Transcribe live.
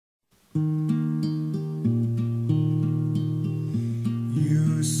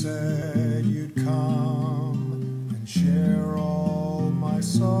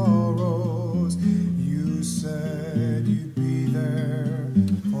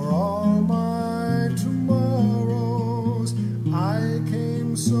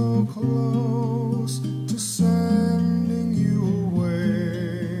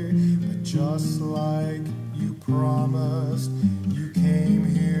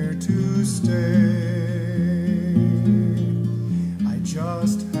to stay. I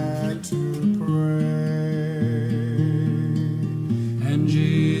just had to pray. And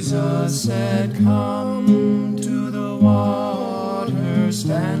Jesus said, come to the water,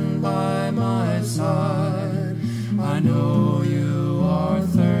 stand by my side. I know you are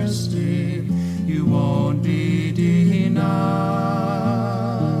thirsty, you won't be denied.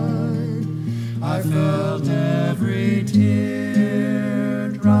 I felt every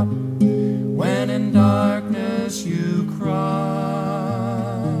teardrop when in darkness you cried,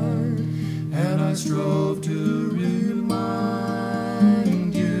 and I strove to remind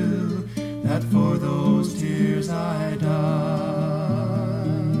you that for those tears I died.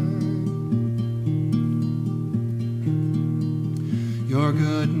 Your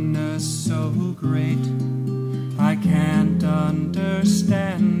goodness so great, I can't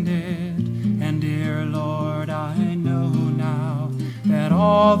understand it. And dear Lord, I know now that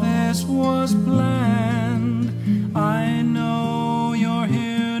all this was planned. I know you're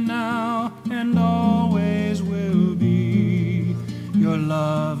here now and always will be. Your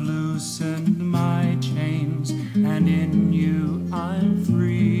love loosened my chains, and in you I'm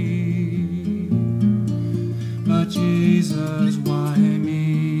free. But Jesus, why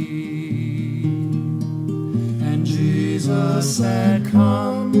me? And Jesus said,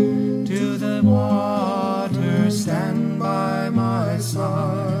 come to the water, stand by my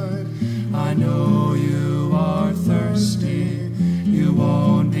side. I know you are thirsty, you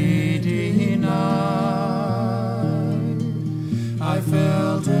won't be denied. I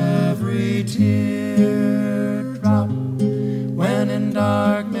felt every teardrop when in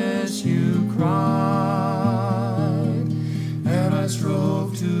darkness you cried, and I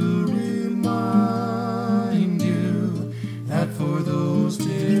strove to remind you that for those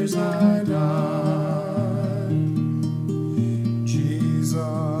tears I died.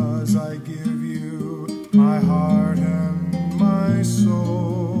 Jesus, I give you my heart and my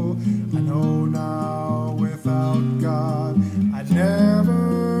soul. I know now without God I'd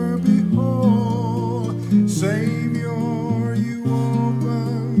never be whole. Savior, you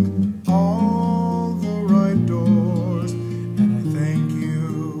opened all the right doors, and I thank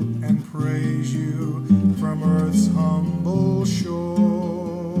you and praise you from earth's humble shores.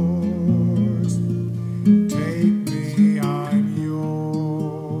 Take me, I'm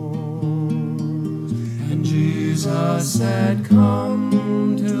yours. And Jesus said, come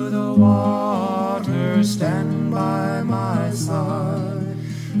to the water, stand by my side.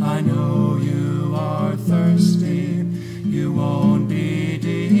 I know you are thirsty, you won't be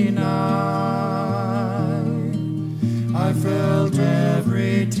denied. I felt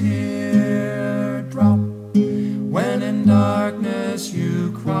every teardrop when in darkness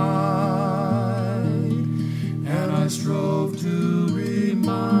you cried, and I strove to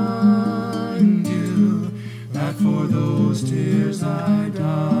remind you that for those tears I